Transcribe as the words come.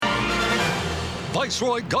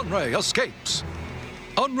Viceroy Gunray escapes.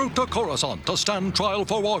 En route to Coruscant to stand trial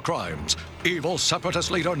for war crimes, evil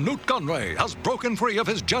Separatist leader Newt Gunray has broken free of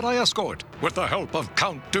his Jedi escort. With the help of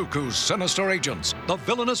Count Dooku's sinister agents, the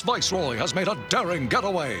villainous Viceroy has made a daring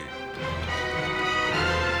getaway.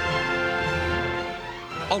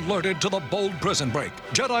 Alerted to the bold prison break,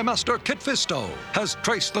 Jedi Master Kit Fisto has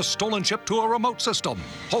traced the stolen ship to a remote system,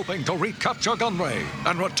 hoping to recapture Gunray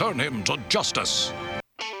and return him to justice.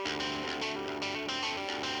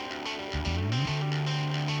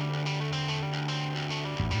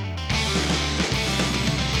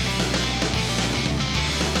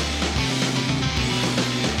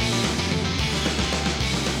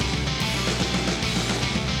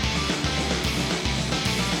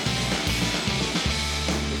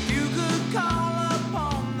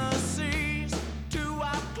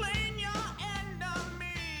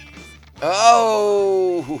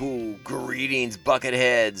 Oh, greetings,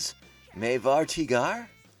 Bucketheads. Mevar Tigar?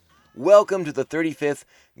 Welcome to the 35th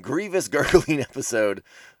Grievous Gurgling episode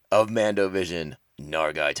of MandoVision,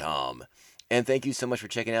 Nargai Tom. And thank you so much for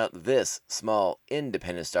checking out this small,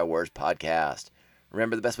 independent Star Wars podcast.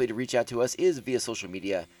 Remember, the best way to reach out to us is via social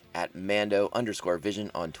media at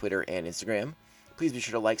Mando_Vision on Twitter and Instagram. Please be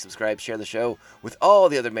sure to like, subscribe, share the show with all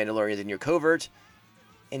the other Mandalorians in your covert,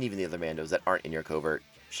 and even the other Mandos that aren't in your covert.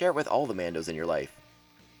 Share it with all the Mandos in your life.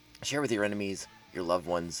 Share with your enemies, your loved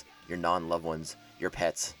ones, your non-loved ones, your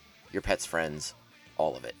pets friends,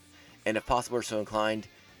 all of it. And if possible or so inclined,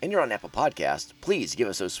 and you're on Apple Podcast, please give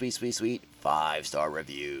us those sweet 5-star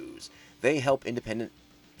reviews. They help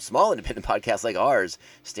small independent podcasts like ours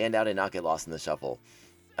stand out and not get lost in the shuffle.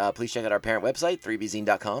 Please check out our parent website,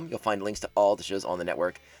 3bzine.com. You'll find links to all the shows on the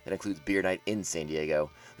network. That includes Beer Night in San Diego,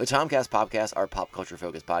 the Tomcast Popcast, our pop culture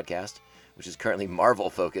focused podcast, which is currently Marvel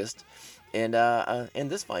focused, and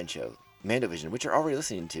this fine show, MandoVision, which you're already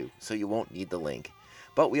listening to, so you won't need the link.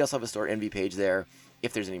 But we also have a store envy page there.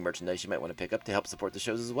 If there's any merchandise you might want to pick up to help support the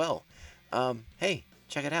shows as well, hey,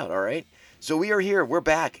 check it out. All right. So we are here. We're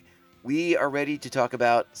back. We are ready to talk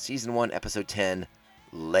about Season 1, Episode 10,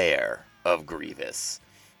 Lair of Grievous.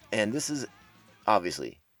 And this is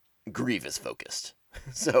obviously Grievous focused.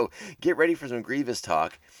 So get ready for some Grievous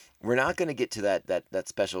talk. We're not going to get to that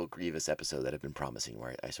special Grievous episode that I've been promising,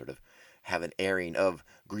 where I sort of have an airing of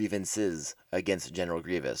grievances against General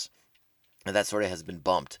Grievous. And that sort of has been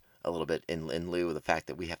bumped a little bit in lieu of the fact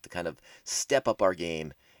that we have to kind of step up our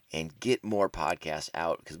game and get more podcasts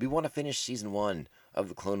out, because we want to finish Season 1 of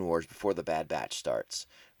the Clone Wars before the Bad Batch starts.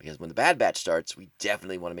 Because when the Bad Batch starts, we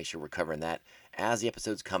definitely want to make sure we're covering that as the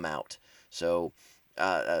episodes come out. So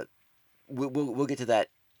we'll get to that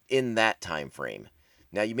in that time frame.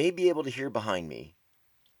 Now, you may be able to hear behind me.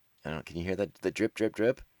 I don't know, can you hear that? The drip, drip,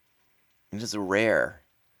 drip? It is a rare,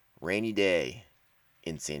 rainy day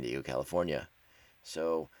in San Diego, California.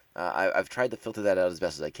 So I've tried to filter that out as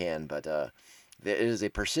best as I can, but there is a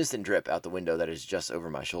persistent drip out the window that is just over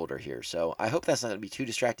my shoulder here. So I hope that's not going to be too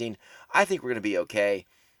distracting. I think we're going to be okay.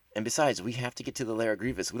 And besides, we have to get to the Lair of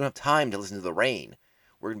Grievous. We don't have time to listen to the rain.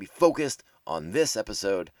 We're going to be focused on this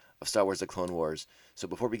episode of Star Wars The Clone Wars. So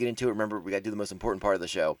before we get into it, remember, we got to do the most important part of the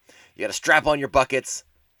show. You got to strap on your buckets.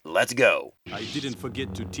 Let's go. I didn't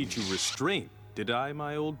forget to teach you restraint, did I,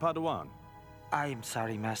 my old Padawan? I'm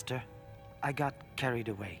sorry, Master. I got carried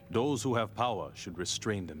away. Those who have power should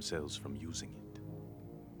restrain themselves from using it.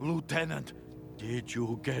 Lieutenant, did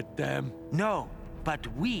you get them? No, but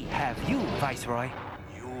we have you, Viceroy.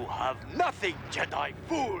 You have nothing, Jedi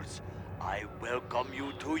fools! I welcome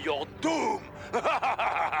you to your doom!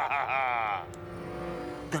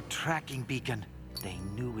 The tracking beacon. They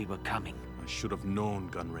knew we were coming. I should have known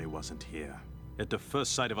Gunray wasn't here. At the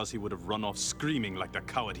first sight of us, he would have run off screaming like the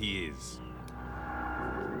coward he is.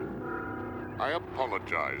 I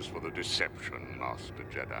apologize for the deception, Master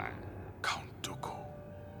Jedi. Count Dooku,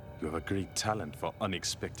 you have a great talent for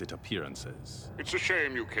unexpected appearances. It's a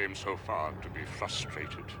shame you came so far to be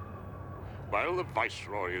frustrated. While the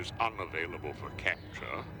Viceroy is unavailable for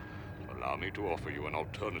capture, allow me to offer you an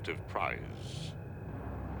alternative prize.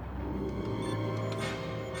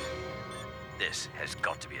 This has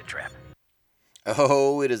got to be a trap.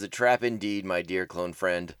 Oh, it is a trap indeed, my dear clone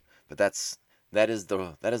friend. But that is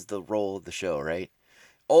the role of the show, right?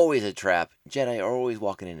 Always a trap. Jedi are always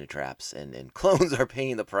walking into traps, and clones are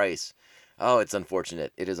paying the price. Oh, it's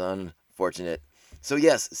unfortunate. It is unfortunate. So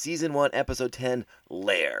yes, Season 1, Episode 10,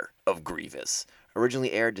 Lair of Grievous.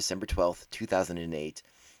 Originally aired December 12th, 2008.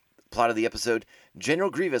 Plot of the episode: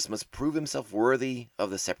 General Grievous must prove himself worthy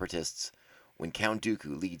of the Separatists when Count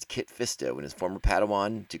Dooku leads Kit Fisto and his former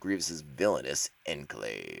Padawan to Grievous's villainous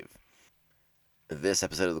enclave. This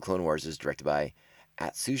episode of The Clone Wars is directed by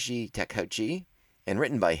Atsushi Takeuchi, and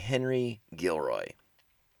written by Henry Gilroy.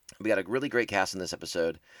 We got a really great cast in this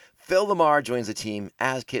episode. Phil Lamar joins the team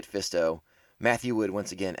as Kit Fisto. Matthew Wood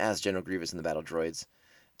once again as General Grievous in the Battle Droids.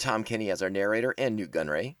 Tom Kenny as our narrator and Newt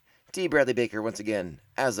Gunray. D. Bradley Baker once again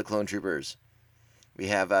as the Clone Troopers. We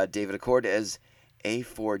have David Accord as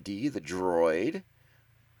A4D, the droid.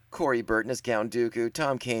 Corey Burton as Count Dooku.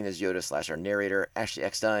 Tom Kane as Yoda / our narrator. Ashley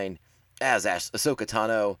Eckstein as Ahsoka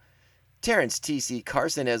Tano. Terrence T.C.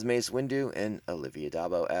 Carson as Mace Windu. And Olivia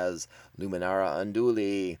Dabo as Luminara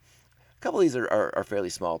Unduli. A couple of these are fairly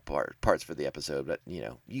small parts for the episode, but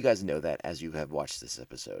you guys know that as you have watched this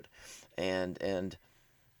episode. And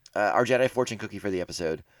our Jedi fortune cookie for the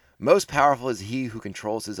episode: most powerful is he who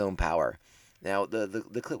controls his own power. Now,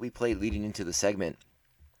 the clip we played leading into the segment,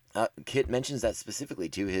 Kit mentions that specifically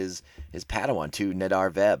to his Padawan, to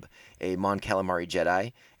Nadar Veb, a Mon Calamari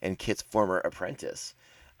Jedi and Kit's former apprentice.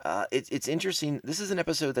 It's interesting. This is an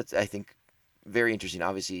episode that's, I think, very interesting.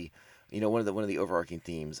 Obviously, one of the overarching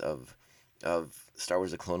themes of Star Wars: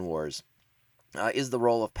 The Clone Wars is the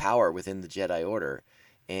role of power within the Jedi Order,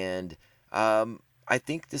 and I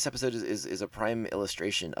think this episode is a prime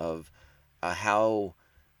illustration of how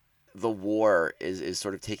the war is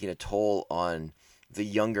sort of taking a toll on the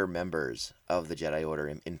younger members of the Jedi Order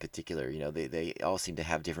in particular. They all seem to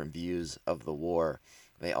have different views of the war.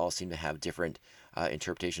 They all seem to have different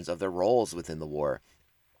interpretations of their roles within the war.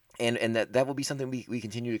 And that will be something we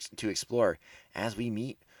continue to explore as we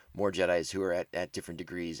meet more Jedis who are at different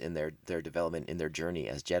degrees in their development, in their journey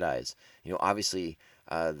as Jedis. Obviously,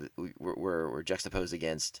 we're juxtaposed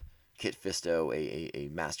against Kit Fisto, a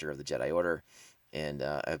master of the Jedi Order, and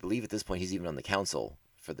I believe at this point he's even on the council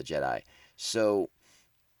for the Jedi. So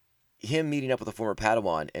him meeting up with a former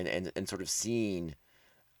Padawan and sort of seeing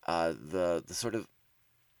the sort of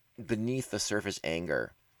beneath the surface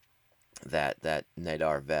anger that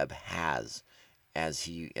Nadar Veb has as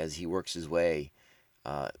he works his way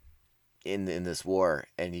in this war,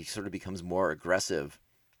 and he sort of becomes more aggressive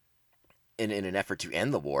in an effort to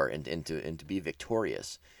end the war and to be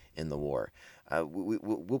victorious in the war.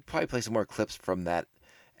 We'll probably play some more clips from that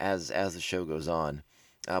as the show goes on,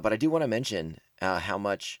 but I do want to mention how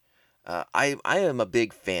much I am a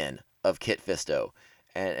big fan of Kit Fisto,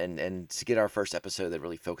 and to get our first episode that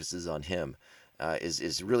really focuses on him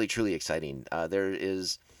is really truly exciting.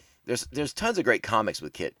 There's tons of great comics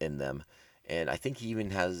with Kit in them, and I think he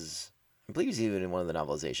even has, I believe he's even in one of the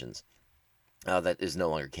novelizations that is no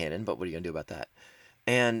longer canon. But what are you gonna do about that?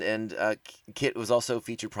 And Kit was also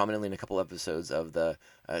featured prominently in a couple episodes of the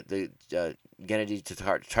Gennady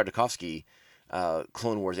Tartakovsky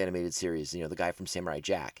Clone Wars animated series. The guy from Samurai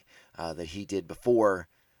Jack that he did before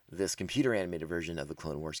this computer animated version of the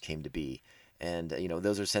Clone Wars came to be. And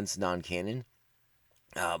those are since non-canon.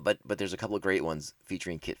 But there's a couple of great ones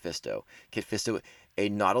featuring Kit Fisto. Kit Fisto, a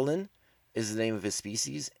Nautolan, is the name of his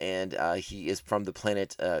species, and he is from the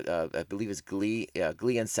planet, I believe it's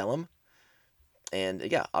Glian Selim. And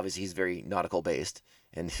yeah, obviously he's very nautical based,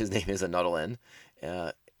 and his name is a Nautolan.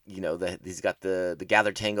 He's got the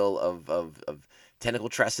gathered tangle of tentacle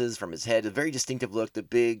tresses from his head, a very distinctive look, the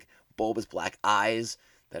big bulbous black eyes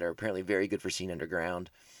that are apparently very good for seeing underground.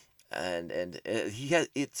 And he has,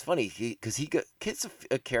 it's funny because Kit's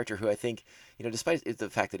a character who I think, despite the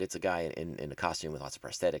fact that it's a guy in a costume with lots of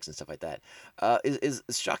prosthetics and stuff like that, is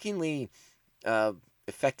shockingly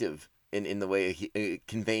effective in the way he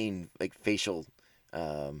conveying like facial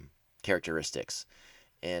characteristics.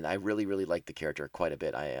 And I really, really like the character quite a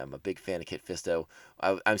bit. I am a big fan of Kit Fisto.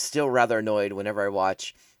 I'm still rather annoyed whenever I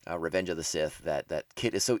watch Revenge of the Sith that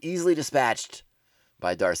Kit is so easily dispatched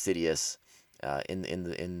by Darth Sidious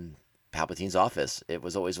in Palpatine's office. It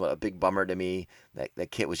was always a big bummer to me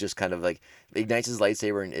that Kit was just kind of like ignites his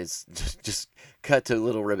lightsaber and is just cut to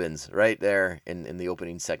little ribbons right there in the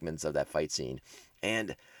opening segments of that fight scene.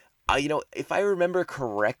 And if I remember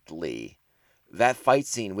correctly, that fight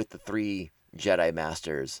scene with the three Jedi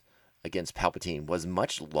Masters against Palpatine was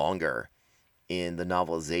much longer in the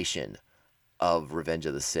novelization of Revenge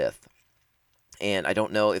of the Sith. And I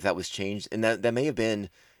don't know if that was changed, and that may have been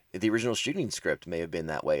the original shooting script may have been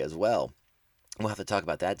that way as well. We'll have to talk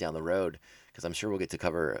about that down the road, because I'm sure we'll get to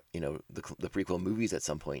cover the prequel movies at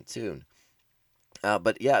some point soon.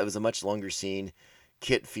 But yeah, it was a much longer scene.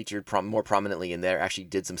 Kit featured more prominently in there. Actually,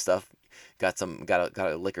 did some stuff. Got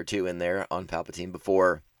a lick or two in there on Palpatine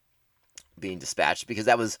before being dispatched, because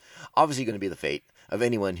that was obviously going to be the fate of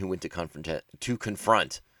anyone who went to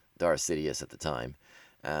confront Darth Sidious at the time.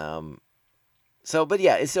 But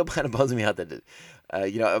yeah, it still kind of bums me out that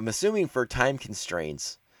I'm assuming for time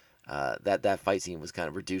constraints that fight scene was kind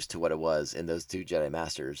of reduced to what it was in those two Jedi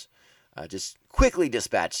Masters just quickly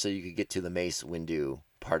dispatched so you could get to the Mace Windu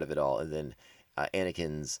part of it all, and then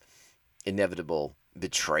Anakin's inevitable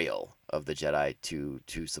betrayal of the Jedi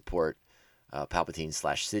to support Palpatine /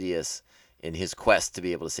 Sidious in his quest to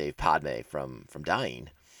be able to save Padme from dying.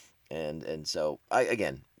 And so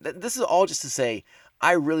this is all just to say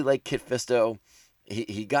I really like Kit Fisto.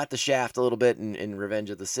 He got the shaft a little bit in Revenge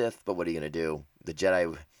of the Sith, but what are you gonna do? The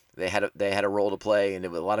Jedi, they had a role to play, and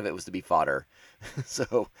a lot of it was to be fodder.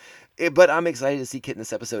 But I'm excited to see Kit in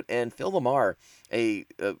this episode, and Phil LaMarr, a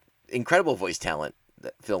incredible voice talent.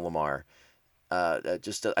 Phil LaMarr,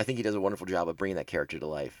 I think he does a wonderful job of bringing that character to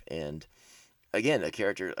life. And again,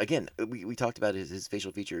 we talked about his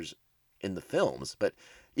facial features in the films, but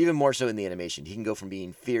even more so in the animation. He can go from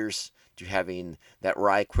being fierce to having that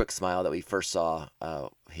wry, quick smile that we first saw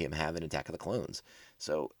him have in Attack of the Clones.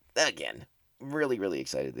 So again, really, really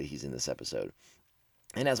excited that he's in this episode.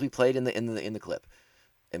 And as we played in the clip,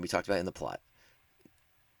 and we talked about in the plot,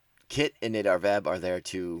 Kit and Nid Arveb are there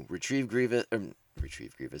to retrieve Newt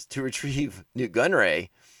Gunray,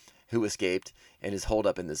 who escaped and is holed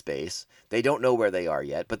up in this base. They don't know where they are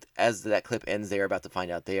yet, but as that clip ends, they are about to find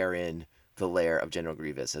out they are in the lair of General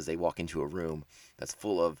Grievous as they walk into a room that's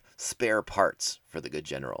full of spare parts for the good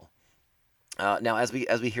general. Now, as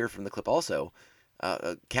we hear from the clip also,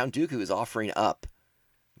 Count Dooku is offering up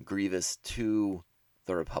Grievous to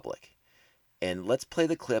the Republic. And let's play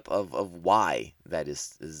the clip of why that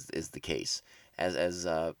is the case. As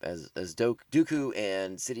Dooku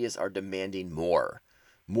and Sidious are demanding more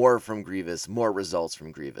from Grievous, more results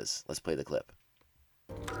from Grievous. Let's play the clip.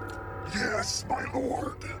 Yes, my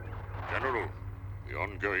lord. General, the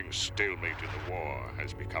ongoing stalemate in the war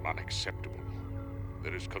has become unacceptable.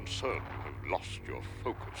 There is concern you have lost your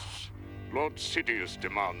focus. Lord Sidious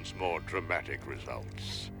demands more dramatic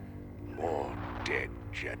results. More dead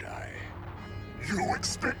Jedi. You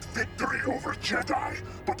expect victory over Jedi,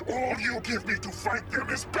 but all you give me to fight them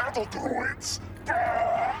is battle droids.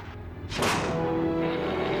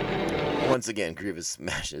 Once again, Grievous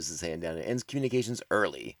smashes his hand down and ends communications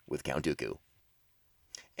early with Count Dooku.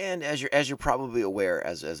 And as you're probably aware,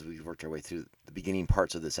 as we've worked our way through the beginning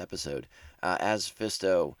parts of this episode, as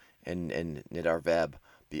Fisto and Nid Arveb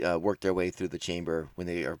work their way through the chamber, when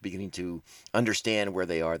they are beginning to understand where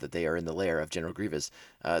they are, that they are in the lair of General Grievous,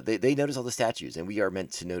 they notice all the statues, and we are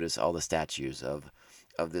meant to notice all the statues of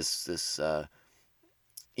this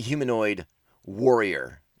humanoid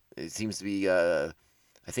warrior. It seems to be, I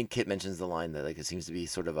think Kit mentions the line that it seems to be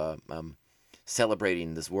sort of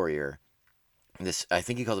celebrating this warrior. This, I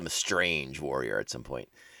think he calls him a strange warrior at some point,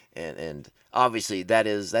 and obviously that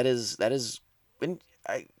is when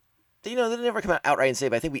they never come out outright and say,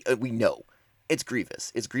 but I think we know it's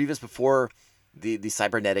Grievous. It's Grievous before the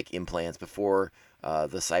cybernetic implants, before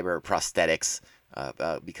the cyber prosthetics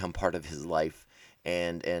become part of his life,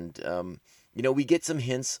 and we get some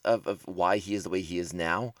hints of why he is the way he is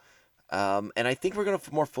now, and I think we're going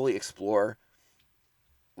to more fully explore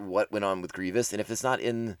what went on with Grievous, and if it's not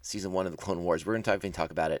in season 1 of the Clone Wars, we're going to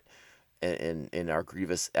talk about it in our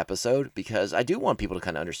Grievous episode, because I do want people to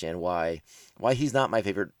kind of understand why he's not my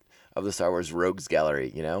favorite of the Star Wars rogues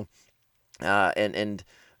gallery, and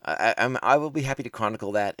I will be happy to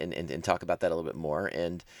chronicle that and talk about that a little bit more.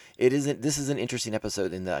 And this is an interesting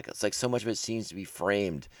episode in that it's like so much of it seems to be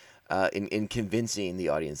framed in convincing the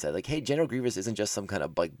audience that, like, hey, General Grievous isn't just some kind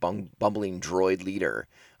of like bumbling droid leader.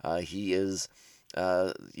 He is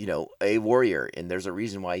a warrior, and there's a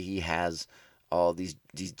reason why he has all these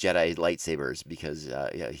Jedi lightsabers, because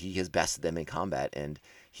he has bested them in combat, and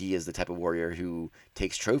he is the type of warrior who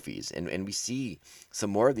takes trophies, and we see some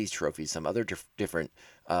more of these trophies, some other different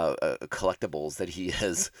collectibles that he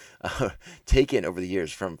has taken over the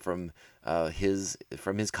years from his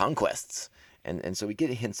conquests, and so we get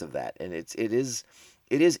hints of that, and it is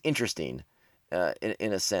interesting.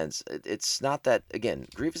 In a sense, it's not that, again,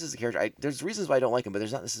 Grievous is a character. There's reasons why I don't like him, but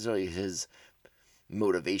there's not necessarily his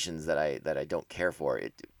motivations that I don't care for.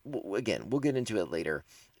 Again, we'll get into it later,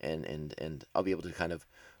 and I'll be able to kind of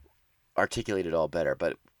articulate it all better.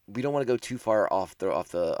 But we don't want to go too far off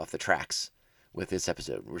the tracks with this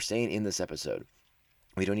episode. We're staying in this episode.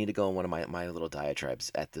 We don't need to go on one of my little diatribes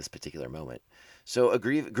at this particular moment. So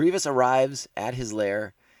Grievous arrives at his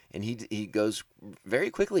lair, and he goes very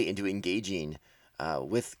quickly into engaging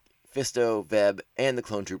with Fisto, Veb, and the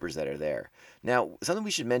clone troopers that are there. Now, something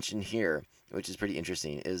we should mention here, which is pretty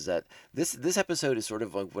interesting, is that this episode is sort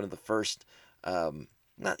of like one of the first. I'm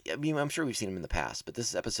sure we've seen them in the past, but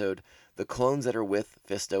this episode, the clones that are with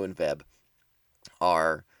Fisto and Veb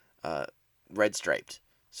are red striped.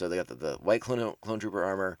 So they got the white clone trooper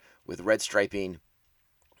armor with red striping.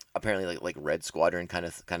 apparently like Red Squadron kind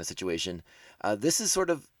of situation. This is sort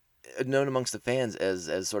of known amongst the fans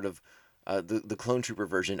as sort of the clone trooper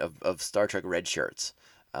version of Star Trek Red Shirts,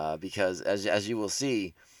 because as you will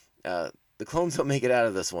see, the clones don't make it out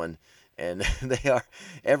of this one, and they are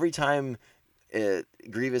every time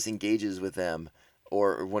Grievous engages with them,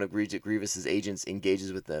 or one of Grievous's agents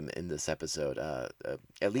engages with them in this episode,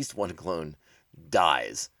 at least one clone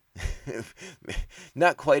dies.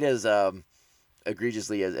 Not quite as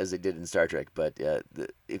egregiously as they did in Star Trek, but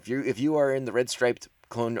if you are in the red striped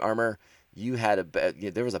clone armor, you had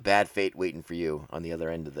there was a bad fate waiting for you on the other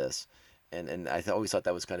end of this, and I always thought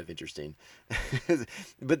that was kind of interesting.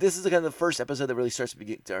 But this is kind of the first episode that really starts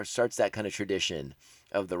that kind of tradition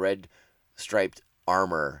of the red striped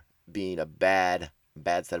armor being a bad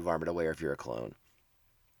set of armor to wear if you're a clone.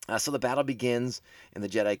 So the battle begins, and the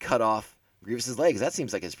Jedi cut off Grievous's legs. That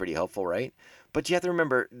seems like it's pretty helpful, right? But you have to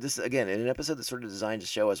remember, this again, in an episode that's sort of designed to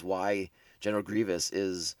show us why General Grievous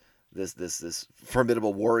is this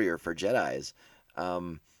formidable warrior for Jedis.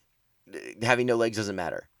 Having no legs doesn't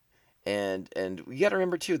matter. And you got to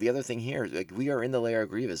remember too, the other thing here, like, we are in the lair of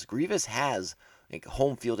Grievous. Grievous has like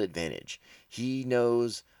home field advantage. He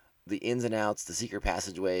knows the ins and outs, the secret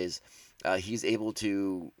passageways. He's able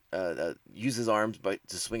to use his arms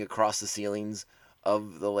to swing across the ceilings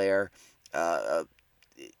of the lair.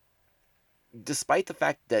 Despite the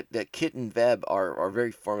fact that Kit and Veb are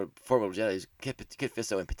very formidable Jedi, Kit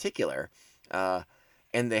Fisto in particular,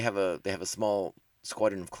 and they have a small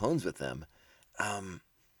squadron of clones with them,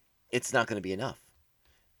 it's not going to be enough.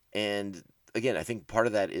 And again, I think part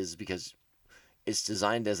of that is because it's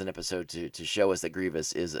designed as an episode to show us that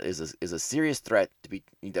Grievous is a serious threat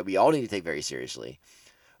that we all need to take very seriously.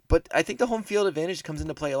 But I think the home field advantage comes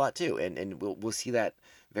into play a lot too, and we'll see that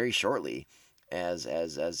very shortly as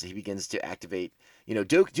he begins to activate.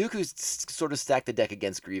 Dooku's sort of stacked the deck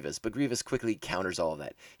against Grievous, but Grievous quickly counters all of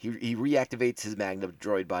that. He reactivates his Magna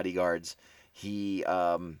droid bodyguards. He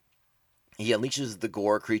unleashes the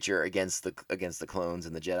Gore creature against the clones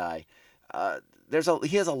and the Jedi.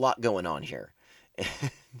 He has a lot going on here,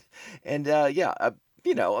 and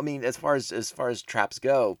I mean, as far as traps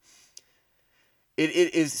go, it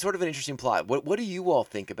is sort of an interesting plot. What do you all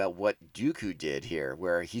think about what Dooku did here,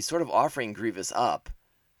 where he's sort of offering Grievous up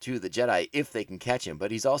to the Jedi if they can catch him,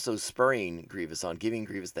 but he's also spurring Grievous on, giving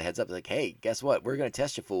Grievous the heads up, like, hey, guess what? We're going to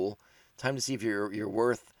test you, fool. Time to see if you're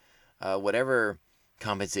worth whatever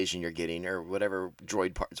compensation you're getting or whatever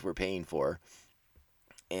droid parts we're paying for.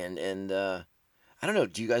 And I don't know.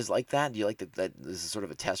 Do you guys like that? Do you like that this is sort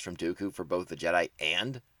of a test from Dooku for both the Jedi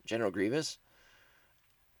and General Grievous?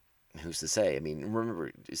 Who's to say? I mean,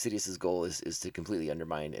 remember, Sidious's goal is to completely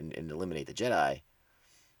undermine and eliminate the Jedi.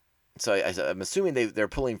 So I'm assuming they're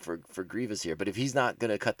pulling for Grievous here. But if he's not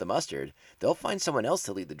going to cut the mustard, they'll find someone else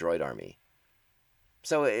to lead the droid army.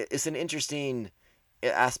 So it's an interesting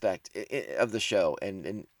aspect of the show.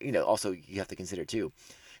 And also you have to consider, too,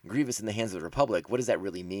 Grievous in the hands of the Republic. What does that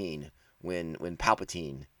really mean when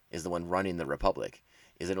Palpatine is the one running the Republic?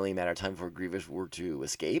 Is it only a matter of time before Grievous were to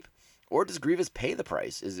escape? Or does Grievous pay the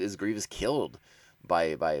price? Is Grievous killed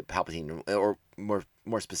by Palpatine, or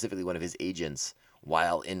more specifically, one of his agents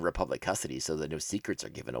while in Republic custody, so that no secrets are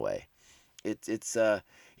given away? It's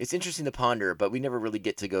interesting to ponder, but we never really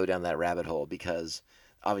get to go down that rabbit hole because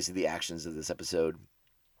obviously the actions of this episode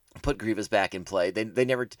put Grievous back in play. They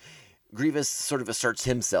never. Grievous sort of asserts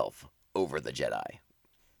himself over the Jedi.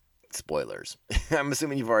 Spoilers. I'm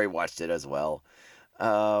assuming you've already watched it as well.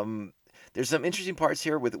 There's some interesting parts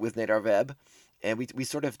here with Nadar Veb, and we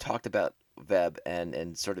sort of talked about Veb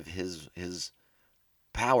and sort of his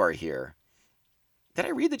power here. Did I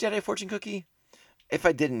read the Jedi fortune cookie? If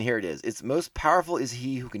I didn't, here it is. It's most powerful is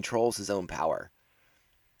he who controls his own power.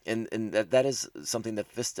 And that is something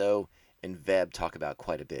that Fisto and Veb talk about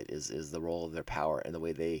quite a bit, is the role of their power and the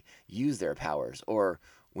way they use their powers, or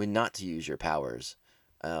when not to use your powers.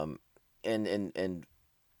 And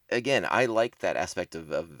again, I like that aspect of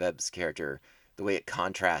Veb's character, the way it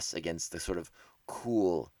contrasts against the sort of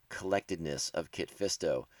cool collectedness of Kit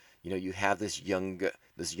Fisto. You have this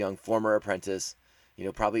young former apprentice,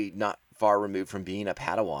 probably not far removed from being a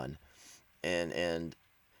Padawan, and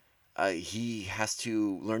he has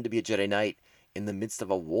to learn to be a Jedi Knight in the midst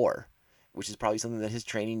of a war, which is probably something that his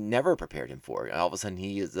training never prepared him for. All of a sudden,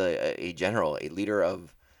 he is a general, a leader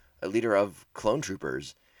of clone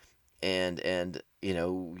troopers, and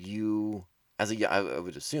you I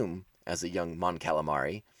would assume as a young Mon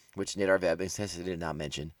Calamari, which Nadar Veb did not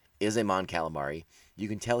mention, is a Mon Calamari. You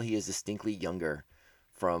can tell he is distinctly younger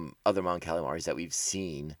from other Mon Calamaris that we've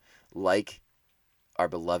seen, like our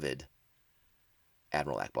beloved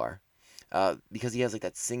Admiral Akbar. because he has like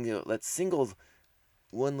that single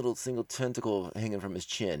one little single tentacle hanging from his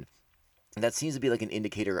chin. And that seems to be like an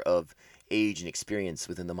indicator of age and experience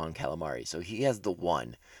within the Mon Calamari. So he has the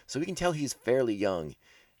one. So we can tell he's fairly young.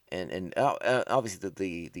 And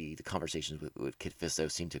obviously the conversations with Kit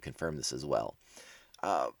Fisto seem to confirm this as well.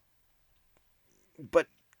 But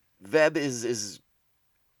Veb is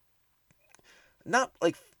not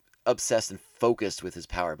like obsessed and focused with his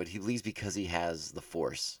power, but he believes because he has the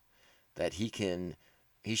Force that he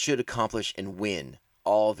should accomplish and win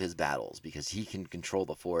all of his battles because he can control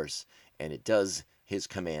the Force and it does his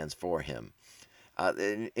commands for him.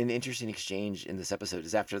 An interesting exchange in this episode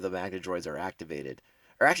is after the Magnadroids are activated,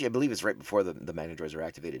 or actually I believe it's right before the Magnadroids are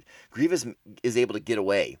activated. Grievous is able to get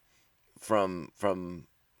away from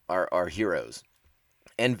our heroes,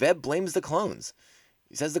 and Veb blames the clones.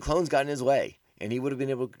 He says the clones got in his way, and he would have been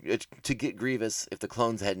able to get Grievous if the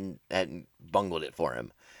clones hadn't bungled it for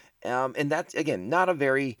him. And that's, again, not a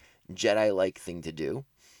very Jedi-like thing to do.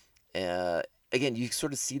 Again, you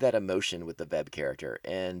sort of see that emotion with the Veb character.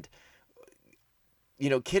 And,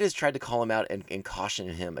 Kit has tried to call him out and caution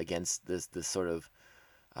him against this sort of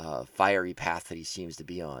fiery path that he seems to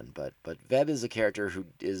be on. But Veb is a character who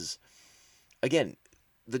is, again,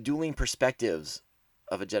 the dueling perspectives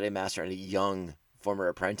of a Jedi Master and a young former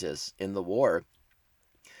apprentice in the war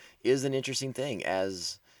is an interesting thing.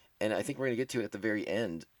 And I think we're going to get to it at the very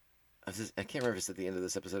end. I can't remember if it's at the end of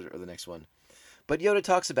this episode or the next one. But Yoda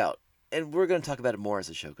talks about, and we're going to talk about it more as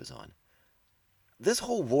the show goes on, this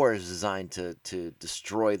whole war is designed to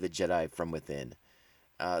destroy the Jedi from within.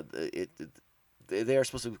 They are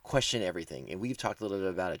supposed to question everything, and we've talked a little bit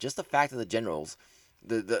about it. Just the fact that the generals,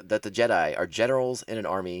 that the Jedi are generals in an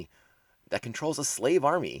army that controls a slave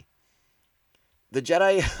army. The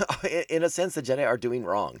Jedi, in a sense, the Jedi are doing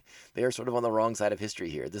wrong. They are sort of on the wrong side of history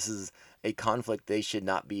here. This is a conflict they should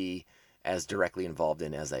not be as directly involved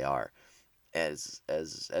in as they are, as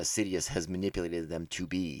Sidious has manipulated them to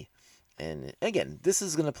be. And again, this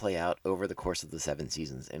is going to play out over the course of the 7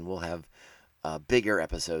 seasons, and we'll have bigger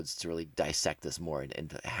episodes to really dissect this more and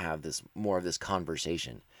to have more of this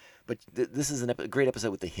conversation. But this is a great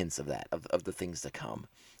episode with the hints of that, of the things to come.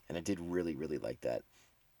 And I did really, really like that.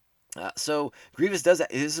 So Grievous does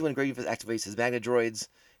that. This is when Grievous activates his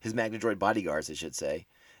Magnadroid bodyguards, I should say,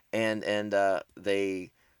 and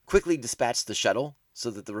they quickly dispatch the shuttle so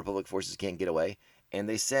that the Republic forces can't get away, and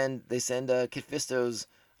they send Kit Fisto's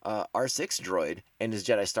R6 droid and his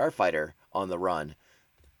Jedi Starfighter on the run.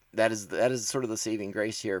 That is sort of the saving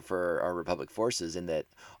grace here for our Republic forces, in that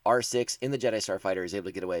R6 in the Jedi Starfighter is able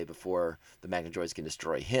to get away before the Magnadroids can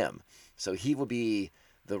destroy him. So he will be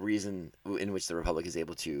the reason in which the Republic is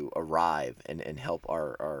able to arrive and help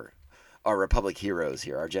our Republic heroes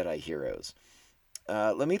here, our Jedi heroes.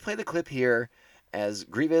 Let me play the clip here as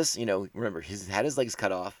Grievous, remember, he's had his legs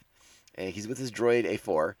cut off, and he's with his droid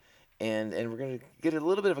A4, and we're going to get a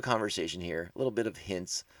little bit of a conversation here, a little bit of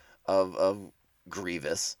hints of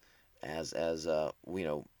Grievous as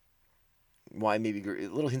why maybe,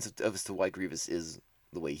 little hints as to why Grievous is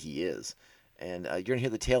the way he is. And you're going to hear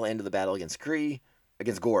the tail end of the battle against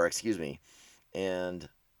Gore, excuse me. And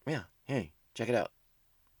yeah, hey, check it out.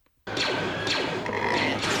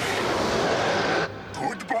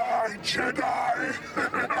 Goodbye, Jedi!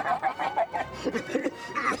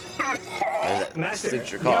 Master,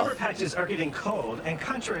 the armor patches are getting cold, and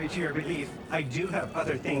contrary to your belief, I do have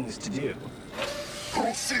other things to do.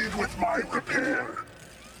 Proceed with my repair.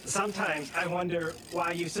 Sometimes I wonder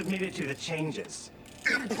why you submitted to the changes.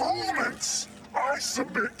 Improvements! I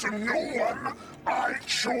submit to no one. I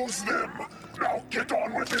chose them. Now get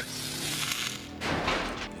on with it.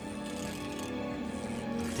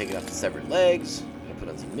 Taking off the severed legs. Gonna put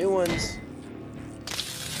on some new ones.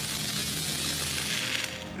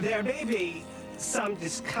 There may be some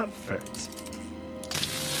discomfort.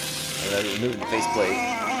 And then removing the faceplate.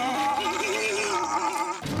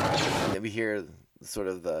 And then we hear sort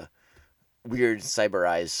of the weird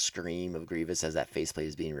cyberized scream of Grievous as that faceplate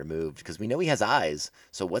is being removed, because we know he has eyes,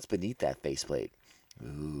 so what's beneath that faceplate?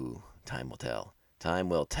 Ooh, time will tell. Time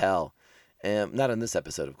will tell. Not in this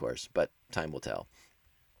episode, of course, but time will tell.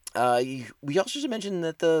 We also should mention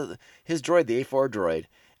that his droid, the A4 droid,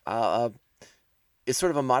 is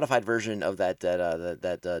sort of a modified version of that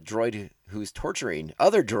droid who's torturing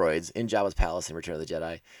other droids in Jabba's palace in Return of the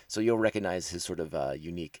Jedi. So you'll recognize his sort of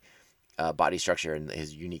unique body structure and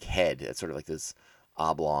his unique head. It's sort of like this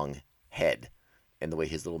oblong head, and the way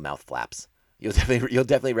his little mouth flaps. You'll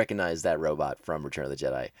definitely recognize that robot from Return of the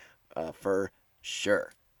Jedi, for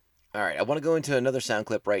sure. All right, I want to go into another sound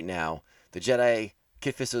clip right now. The Jedi,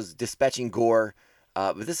 Kit Fisto's dispatching Gore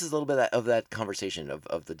But this is a little bit of that conversation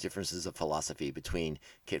of the differences of philosophy between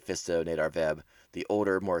Kit Fisto, Nadar Vebb, the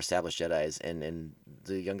older, more established Jedis, and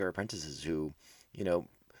the younger apprentices who,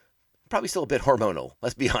 probably still a bit hormonal.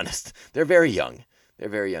 Let's be honest. They're very young.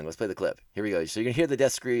 Let's play the clip. Here we go. So you're going to hear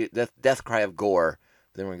the death cry of Gore,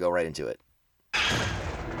 but then we're going to go right into it.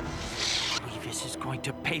 Grievous is going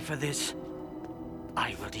to pay for this.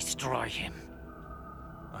 I will destroy him.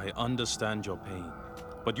 I understand your pain,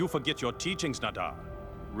 but you forget your teachings, Nadar.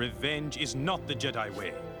 Revenge is not the Jedi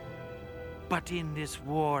way. But in this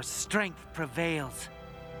war, strength prevails.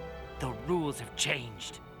 The rules have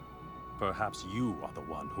changed. Perhaps you are the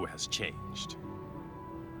one who has changed.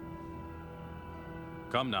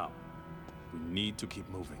 Come now. We need to keep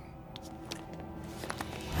moving.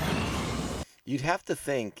 You'd have to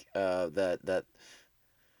think that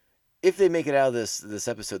if they make it out of this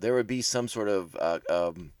episode, there would be some sort of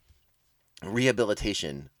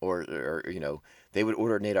rehabilitation, or they would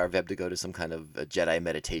order Nadar Vebb to go to some kind of a Jedi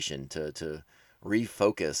meditation to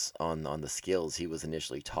refocus on the skills he was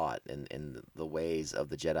initially taught and the ways of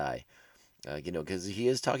the Jedi. Because he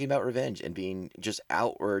is talking about revenge and being just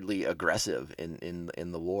outwardly aggressive in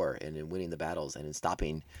the war and in winning the battles and in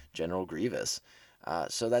stopping General Grievous.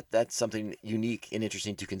 So that's something unique and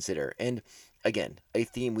interesting to consider. And again, a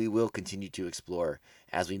theme we will continue to explore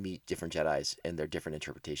as we meet different Jedis and their different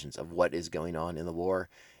interpretations of what is going on in the war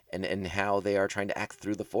and how they are trying to act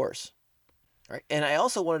through the Force. All right. And I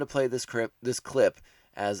also wanted to play this clip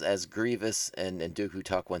as Grievous and Dooku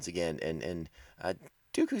talk once again, and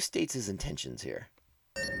Dooku states his intentions here.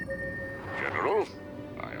 General,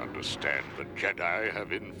 I understand the Jedi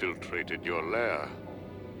have infiltrated your lair.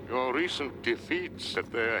 Your recent defeats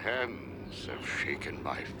at their hands have shaken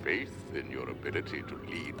my faith in your ability to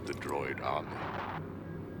lead the droid army.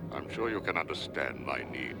 I'm sure you can understand my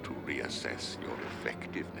need to reassess your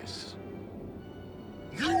effectiveness.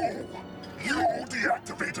 You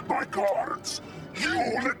deactivated my guards!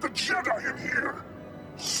 You let the Jedi in here!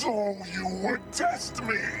 So you would test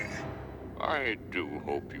me! I do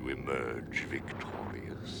hope you emerge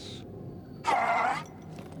victorious. Ha!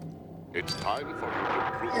 It's time for you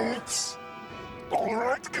to prove... Oops!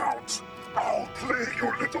 Alright, Count. I'll play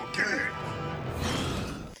your little game.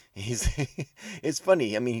 It's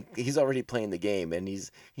funny. I mean, he's already playing the game, and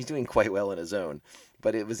he's doing quite well on his own.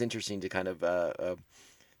 But it was interesting to kind of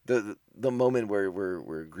the moment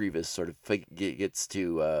where Grievous sort of gets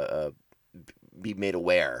to be made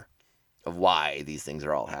aware of why these things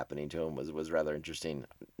are all happening to him was rather interesting.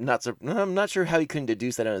 I'm not sure how he couldn't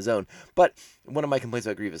deduce that on his own. But one of my complaints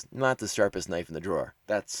about Grievous, not the sharpest knife in the drawer.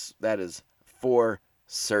 That is for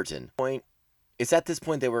certain. It's at this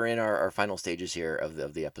point that we're in our final stages here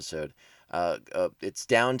of the episode. It's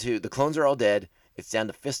down to the clones are all dead. It's down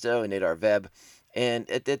to Fisto and Nadar Vebb. And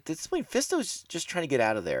at this point, Fisto's just trying to get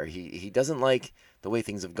out of there. He doesn't like the way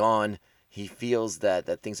things have gone. He feels that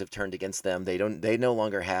things have turned against them. They no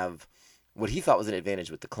longer have what he thought was an advantage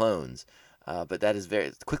with the clones. But that is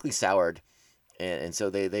very quickly soured. And so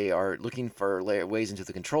they are looking for ways into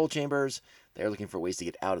the control chambers. They're looking for ways to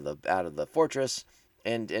get out of the fortress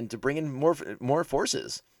and to bring in more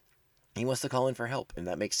forces. He wants to call in for help, and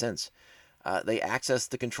that makes sense. They access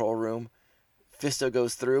the control room. Fisto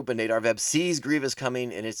goes through, but Nadar Vebb sees Grievous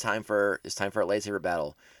coming, and it's time for a lightsaber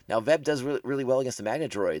battle. Now Vebb does really well against the Magna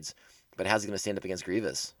droids, but how's he going to stand up against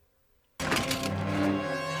Grievous?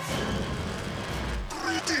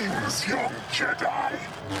 Greetings, young Jedi.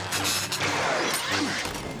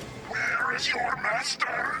 Where is your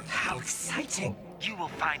master? How exciting! You will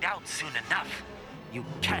find out soon enough. You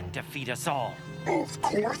can't defeat us all. Of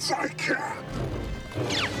course I can.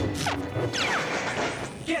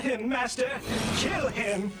 Get him, Master! Kill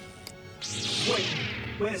him! Wait,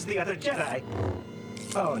 where's the other Jedi?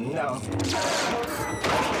 Oh, no.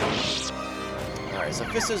 Alright, so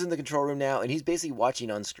Fisto's in the control room now, and he's basically watching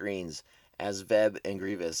on screens as Vebb and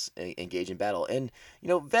Grievous engage in battle. And,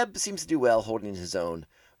 Vebb seems to do well holding his own,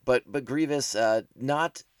 but Grievous,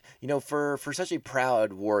 not, for such a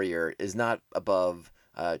proud warrior, is not above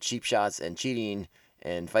cheap shots and cheating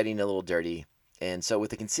and fighting a little dirty. And so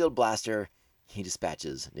with the concealed blaster, he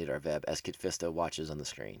dispatches Nadar Vebb as Kit Fisto watches on the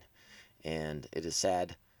screen. And it is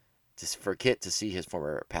sad for Kit to see his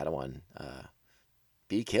former Padawan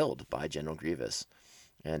be killed by General Grievous.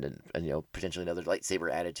 And potentially another lightsaber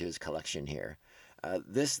added to his collection here.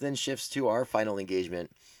 This then shifts to our final engagement.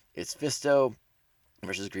 It's Fisto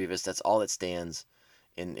versus Grievous. That's all that stands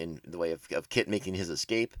in the way of Kit making his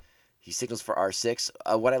escape. He signals for R6.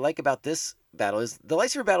 What I like about this battle is the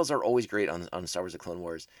lightsaber battles are always great on Star Wars: The Clone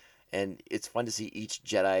Wars, and it's fun to see each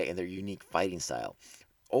Jedi and their unique fighting style.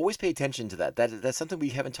 Always pay attention to that. That's something we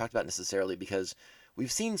haven't talked about necessarily, because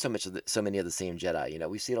we've seen so many of the same Jedi. You know,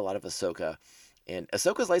 we've seen a lot of Ahsoka, and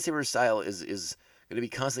Ahsoka's lightsaber style is going to be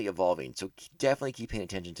constantly evolving. So definitely keep paying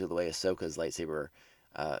attention to the way Ahsoka's lightsaber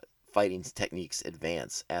fighting techniques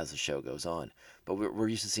advance as the show goes on. But we're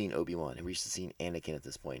used to seeing Obi-Wan, and we're used to seeing Anakin at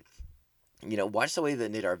this point. You know, watch the way the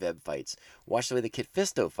Nadar Veb fights. Watch the way the Kit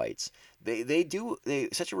Fisto fights. They do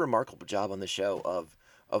such a remarkable job on the show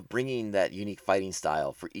of bringing that unique fighting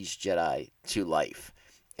style for each Jedi to life,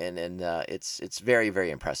 and it's very, very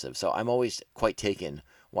impressive. So I'm always quite taken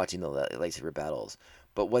watching the lightsaber battles.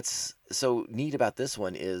 But what's so neat about this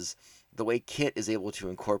one is the way Kit is able to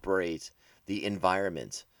incorporate the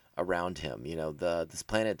environment around him. You know, this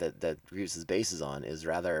planet that Grievous' base is on is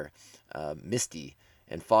rather misty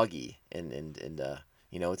and foggy, and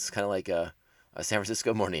you know, it's kind of like a San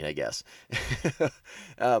Francisco morning, I guess.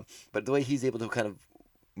 But the way he's able to kind of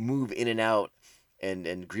move in and out,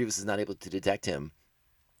 and Grievous is not able to detect him,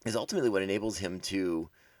 is ultimately what enables him to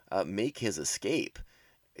make his escape.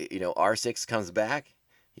 You know, R6 comes back,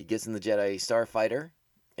 he gets in the Jedi Starfighter,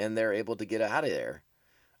 and they're able to get out of there.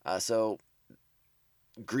 So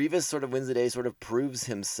Grievous sort of wins the day, sort of proves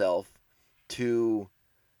himself to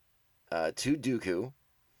Dooku,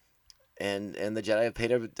 and the Jedi have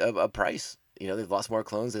paid a price. You know, they've lost more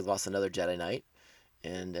clones, they've lost another Jedi Knight,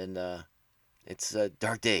 and it's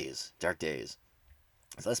dark days.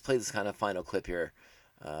 So let's play this kind of final clip here.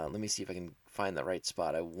 Let me see if I can find the right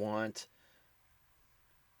spot.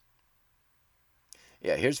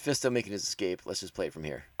 Yeah, here's Fisto making his escape. Let's just play it from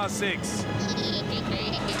here. 6.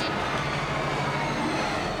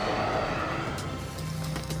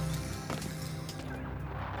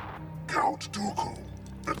 Count Dooku,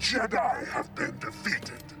 the Jedi have been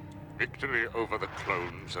defeated. Victory over the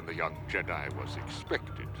clones and the young Jedi was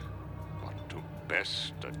expected. But to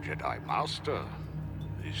best a Jedi Master,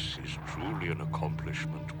 this is truly an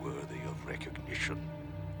accomplishment worthy of recognition.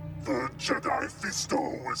 The Jedi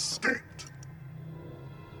Fisto escaped.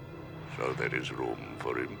 So there is room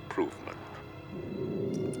for improvement.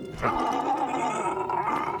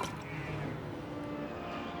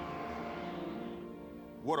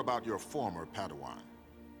 What about your former Padawan?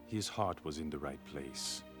 His heart was in the right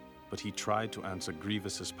place, but he tried to answer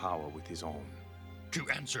Grievous's power with his own. To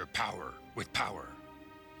answer power with power.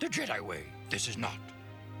 The Jedi way, this is not.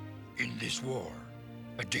 In this war,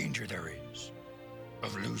 a danger there is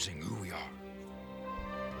of losing who we are.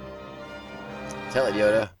 Tell it,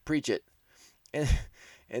 Yoda. Preach it.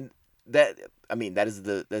 And that, I mean,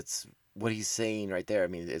 that's what he's saying right there. I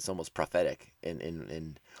mean, it's almost prophetic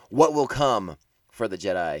in what will come for the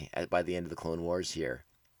Jedi by the end of the Clone Wars here.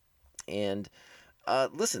 And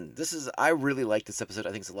listen, I really like this episode.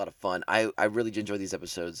 I think it's a lot of fun. I really enjoy these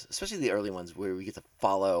episodes, especially the early ones where we get to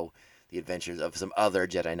follow the adventures of some other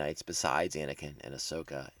Jedi Knights besides Anakin and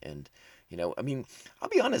Ahsoka. And, you know, I mean, I'll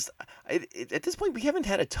be honest, at this point we haven't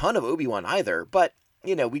had a ton of Obi-Wan either, but,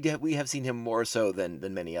 you know, we have seen him more so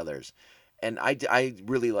than many others. And I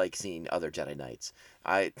really like seeing other Jedi Knights.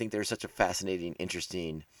 I think they're such a fascinating,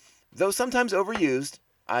 interesting, though sometimes overused.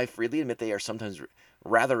 I freely admit they are sometimes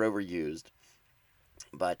rather overused.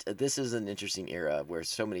 But this is an interesting era where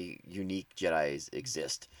so many unique Jedis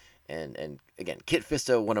exist. And again, Kit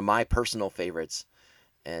Fisto, one of my personal favorites.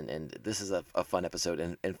 And this is a fun episode.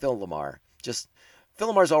 And Phil LaMarr.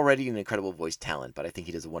 Phil LaMarr's already an incredible voice talent, but I think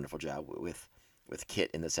he does a wonderful job with Kit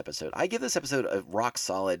in this episode. I give this episode a rock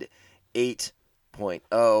solid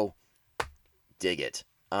 8.0. Dig it.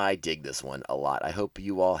 I dig this one a lot. I hope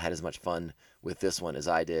you all had as much fun with this one as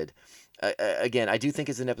I did. Again, I do think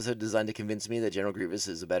it's an episode designed to convince me that General Grievous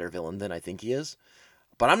is a better villain than I think he is.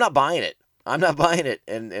 But I'm not buying it.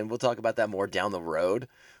 And we'll talk about that more down the road.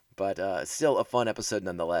 But still a fun episode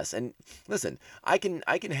nonetheless. And listen, I can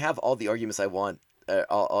have all the arguments I want,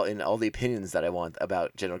 all the opinions that I want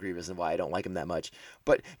about General Grievous and why I don't like him that much.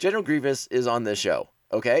 But General Grievous is on this show.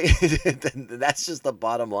 Okay? That's just the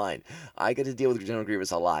bottom line. I get to deal with General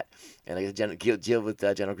Grievous a lot. And I get to deal with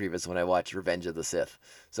General Grievous when I watch Revenge of the Sith.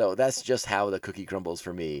 So that's just how the cookie crumbles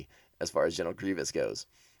for me as far as General Grievous goes.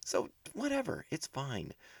 So whatever. It's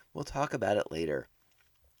fine. We'll talk about it later.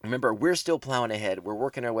 Remember, we're still plowing ahead. We're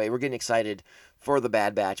working our way. We're getting excited for the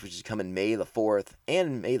Bad Batch, which is coming May the 4th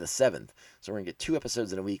and May the 7th. So we're going to get 2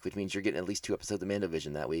 episodes in a week, which means you're getting at least 2 episodes of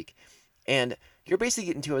MandoVision that week. And you're basically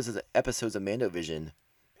getting 2 episodes of MandoVision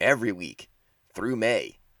every week through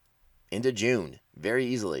May into June very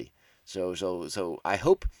easily. So I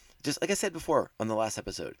hope, just like I said before on the last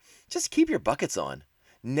episode, just keep your buckets on.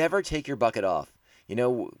 Never take your bucket off. You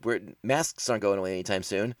know, masks aren't going away anytime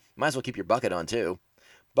soon. Might as well keep your bucket on too.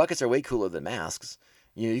 Buckets are way cooler than masks.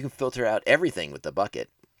 You know, you can filter out everything with the bucket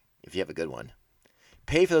if you have a good one.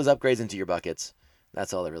 Pay for those upgrades into your buckets.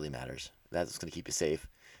 That's all that really matters. That's going to keep you safe.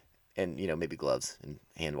 And, maybe gloves and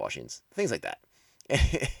hand washings, things like that.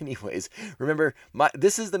 Anyways, remember,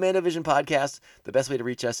 this is the MandoVision podcast. The best way to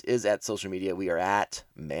reach us is at social media. We are at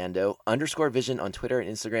Mando_Vision on Twitter and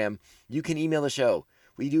Instagram. You can email the show.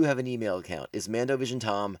 We do have an email account. It's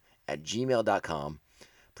mandovisiontom@gmail.com.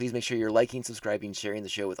 Please make sure you're liking, subscribing, sharing the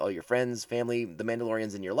show with all your friends, family, the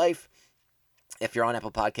Mandalorians in your life. If you're on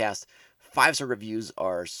Apple Podcasts, 5-star reviews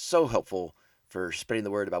are so helpful for spreading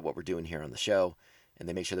the word about what we're doing here on the show, and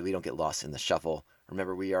they make sure that we don't get lost in the shuffle.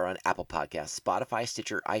 Remember, we are on Apple Podcasts, Spotify,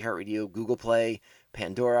 Stitcher, iHeartRadio, Google Play,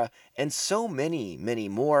 Pandora, and so many, many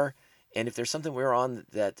more. And if there's something we're on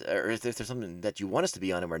that, or if there's something that you want us to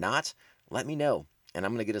be on and we're not, let me know, and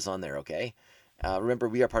I'm going to get us on there, okay? Remember,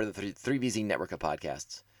 we are part of the 3BZ network of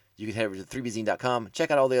podcasts. You can head over to 3BZ.com,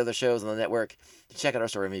 check out all the other shows on the network, check out our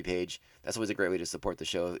Store Envy page. That's always a great way to support the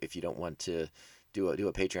show if you don't want to do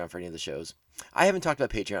a Patreon for any of the shows. I haven't talked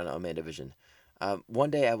about Patreon on MandoVision. One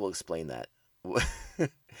day I will explain that.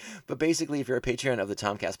 But basically, if you're a Patreon of the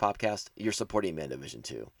Tomcast Podcast, you're supporting MandoVision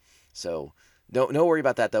too. So don't worry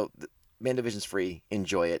about that, though. MandoVision's free.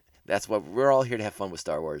 Enjoy it. That's what we're all here to have fun with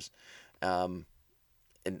Star Wars. And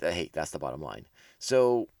hey, that's the bottom line.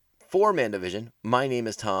 So for MandoVision, my name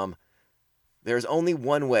is Tom. There's only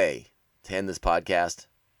one way to end this podcast,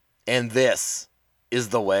 and this is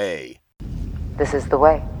the way. This is the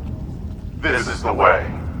way. This is the way.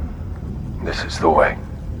 This is the way.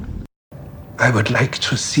 I would like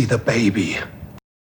to see the baby.